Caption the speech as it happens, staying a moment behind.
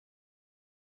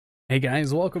Hey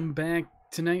guys, welcome back.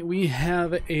 Tonight we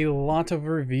have a lot of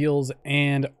reveals,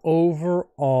 and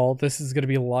overall this is going to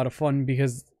be a lot of fun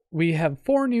because we have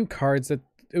 4 new cards that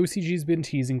OCG's been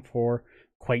teasing for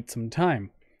quite some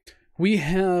time. We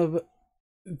have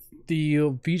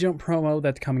the V-Jump promo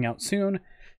that's coming out soon,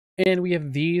 and we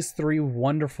have these 3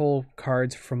 wonderful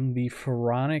cards from the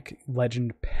Pharaonic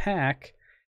Legend pack,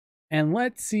 and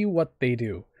let's see what they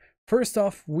do. First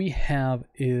off, we have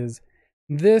is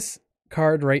this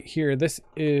card right here. This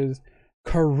is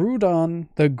Karudon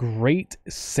the Great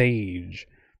Sage.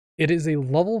 It is a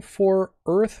level 4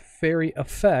 Earth Fairy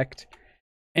effect,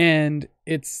 and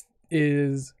it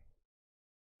is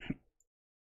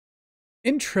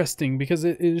interesting because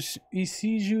it is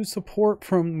ECG support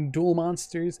from dual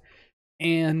monsters,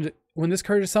 and when this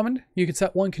card is summoned, you can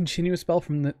set 1 continuous spell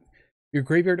from your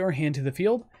graveyard or hand to the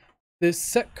field. This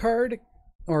set card,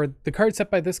 or the card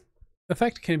set by this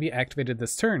effect, can be activated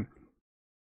this turn.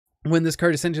 When this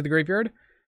card is sent to the graveyard,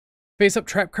 face-up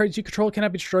trap cards you control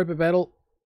cannot be destroyed by battle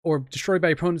or destroyed by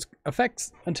opponent's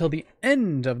effects until the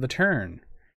end of the turn.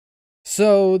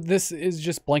 So this is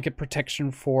just blanket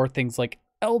protection for things like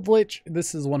Eldritch.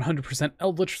 This is 100%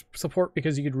 Eldritch support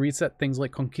because you could reset things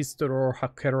like Conquistador,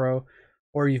 Hakero,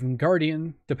 or even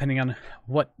Guardian, depending on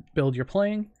what build you're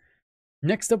playing.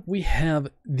 Next up, we have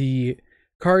the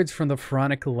cards from the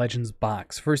Pharaonic Legends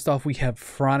box. First off, we have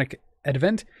Pharaonic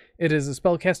Advent. It is a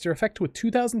spellcaster effect with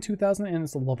 2000, and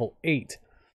it's a level 8.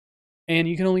 And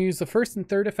you can only use the first and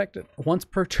third effect once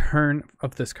per turn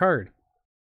of this card.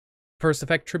 First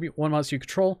effect, tribute 1 monster you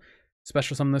control.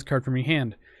 Special summon this card from your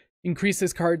hand. Increase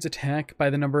this card's attack by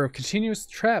the number of continuous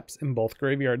traps in both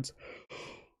graveyards.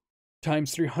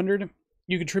 Times 300.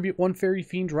 You contribute 1 Fairy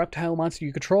Fiend Reptile monster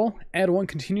you control. Add 1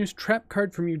 continuous trap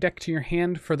card from your deck to your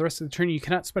hand. For the rest of the turn, you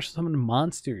cannot special summon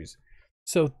monsters.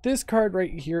 So this card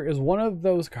right here is one of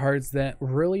those cards that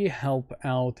really help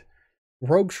out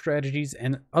rogue strategies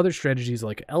and other strategies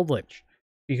like Eldritch.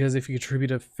 Because if you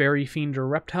contribute a Fairy Fiend or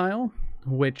Reptile,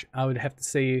 which I would have to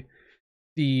say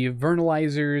the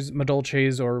Vernalizers,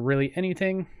 Madolches, or really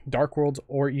anything, Dark Worlds,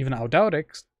 or even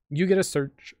Audaudics, you get a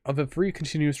search of a free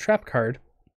continuous trap card.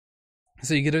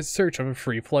 So you get a search of a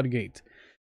free Floodgate.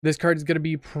 This card is going to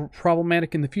be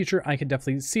problematic in the future. I could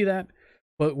definitely see that.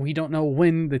 But we don't know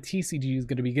when the TCG is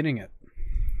going to be getting it.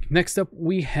 Next up,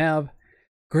 we have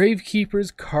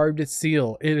Gravekeeper's Carved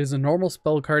Seal. It is a normal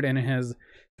spell card, and it has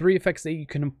 3 effects that you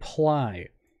can apply.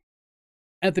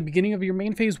 At the beginning of your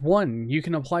main phase 1, you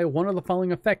can apply one of the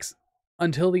following effects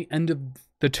until the end of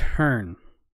the turn.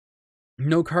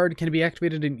 No card can be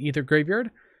activated in either graveyard.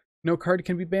 No card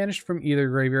can be banished from either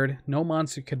graveyard. No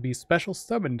monster can be special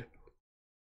summoned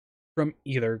from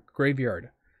either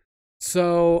graveyard.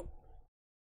 So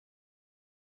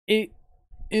it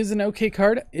is an okay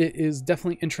card. It is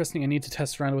definitely interesting. I need to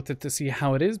test around with it to see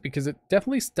how it is, because it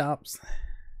definitely stops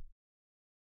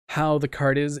how the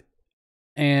card is.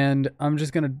 And I'm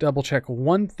just going to double check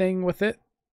one thing with it,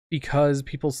 because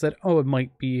people said, oh, it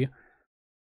might be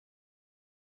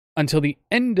until the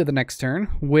end of the next turn,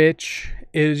 which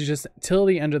is just till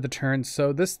the end of the turn.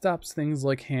 So this stops things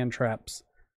like hand traps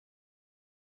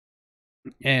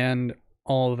and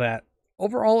all of that.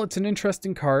 Overall, it's an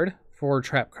interesting card for a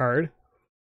trap card.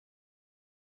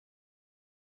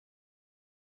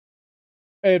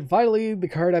 And finally, the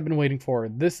card I've been waiting for.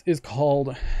 This is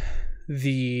called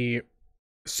the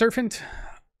Serpent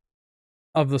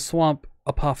of the Swamp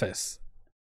Apophis.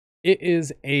 It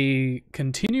is a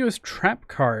continuous trap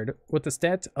card with the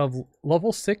stats of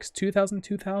level 6,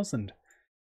 2000.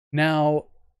 Now,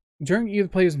 during either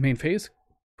player's main phase,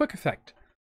 quick effect.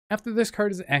 After this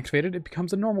card is activated, it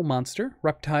becomes a normal monster,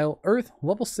 reptile, earth,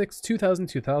 level 6,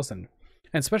 2000,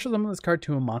 and special summon this card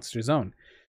to a monster zone.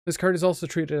 This card is also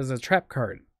treated as a trap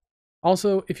card.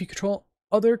 Also, if you control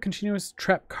other continuous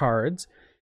trap cards,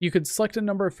 you could select a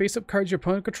number of face-up cards your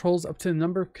opponent controls up to the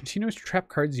number of continuous trap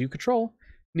cards you control,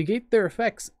 negate their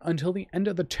effects until the end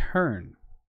of the turn.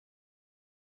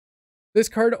 This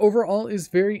card overall is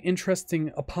very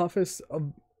interesting. Apophis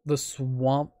of the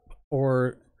Swamp,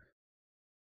 or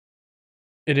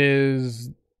it is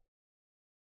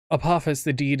Apophis,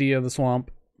 the deity of the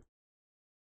swamp.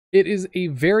 It is a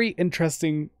very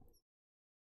interesting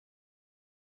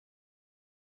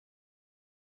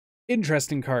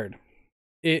card.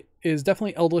 It is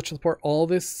definitely Eldritch support. All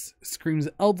this screams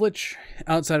Eldritch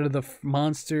outside of the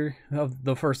monster of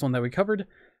the first one that we covered.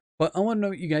 But I want to know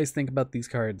what you guys think about these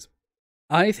cards.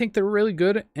 I think they're really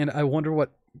good, and I wonder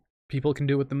what people can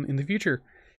do with them in the future.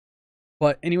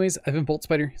 But anyways, I've been Bolt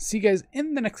Spider. See you guys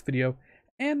in the next video,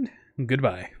 and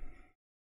goodbye.